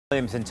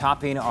And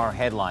topping our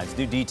headlines,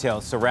 new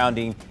details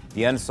surrounding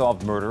the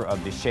unsolved murder of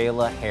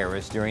Deshayla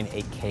Harris during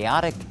a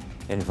chaotic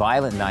and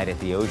violent night at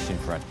the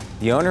oceanfront.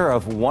 The owner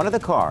of one of the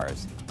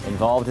cars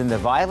involved in the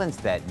violence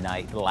that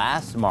night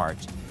last March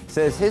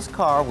says his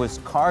car was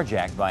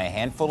carjacked by a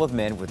handful of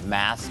men with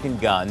masks and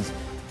guns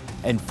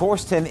and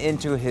forced him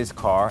into his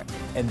car,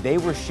 and they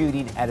were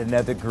shooting at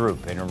another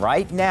group. And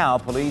right now,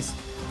 police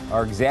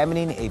are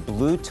examining a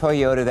blue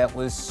Toyota that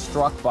was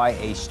struck by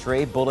a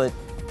stray bullet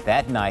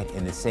that night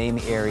in the same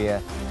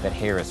area that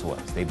Harris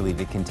was. They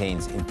believe it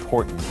contains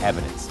important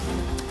evidence.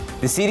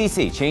 The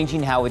CDC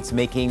changing how it's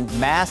making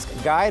mask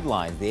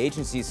guidelines. The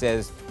agency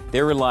says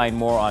they're relying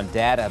more on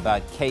data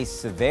about case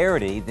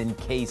severity than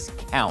case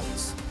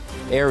counts.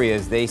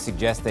 Areas they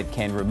suggest that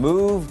can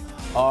remove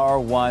are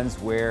ones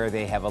where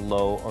they have a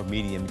low or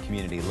medium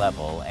community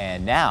level.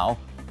 And now,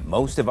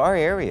 most of our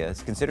area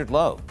is considered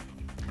low.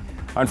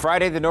 On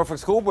Friday, the Norfolk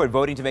School Board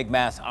voting to make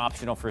masks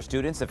optional for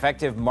students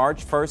effective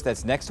March 1st.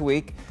 That's next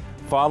week.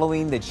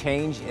 Following the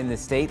change in the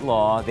state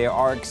law, there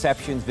are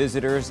exceptions.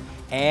 Visitors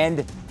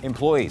and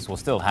employees will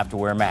still have to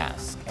wear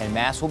masks, and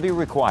masks will be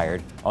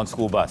required on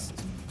school buses.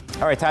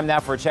 All right, time now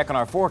for a check on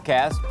our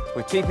forecast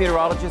with Chief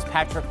Meteorologist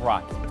Patrick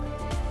Rocky.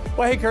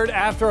 Well, hey, Kurt,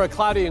 after a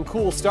cloudy and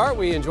cool start,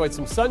 we enjoyed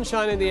some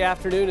sunshine in the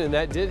afternoon, and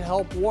that did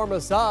help warm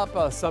us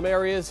up. Some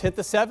areas hit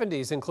the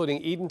 70s,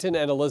 including Edenton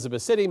and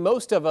Elizabeth City.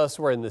 Most of us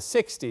were in the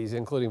 60s,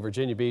 including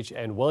Virginia Beach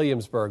and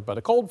Williamsburg. But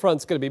a cold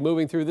front's going to be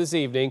moving through this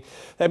evening.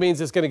 That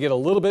means it's going to get a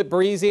little bit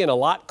breezy and a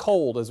lot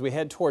cold as we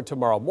head toward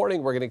tomorrow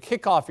morning. We're going to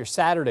kick off your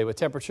Saturday with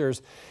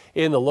temperatures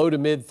in the low to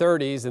mid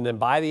 30s, and then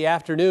by the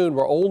afternoon,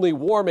 we're only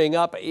warming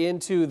up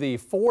into the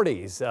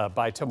 40s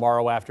by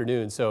tomorrow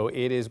afternoon. So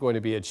it is going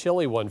to be a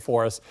chilly one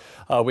for us.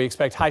 We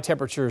expect high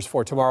temperatures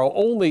for tomorrow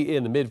only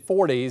in the mid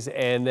 40s,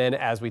 and then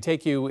as we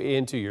take you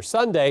into your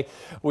Sunday,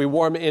 we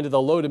warm into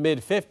the low to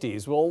mid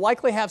 50s. We'll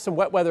likely have some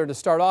wet weather to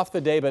start off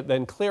the day, but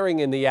then clearing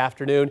in the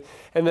afternoon,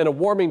 and then a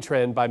warming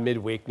trend by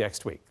midweek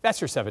next week.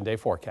 That's your 7-day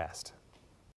forecast.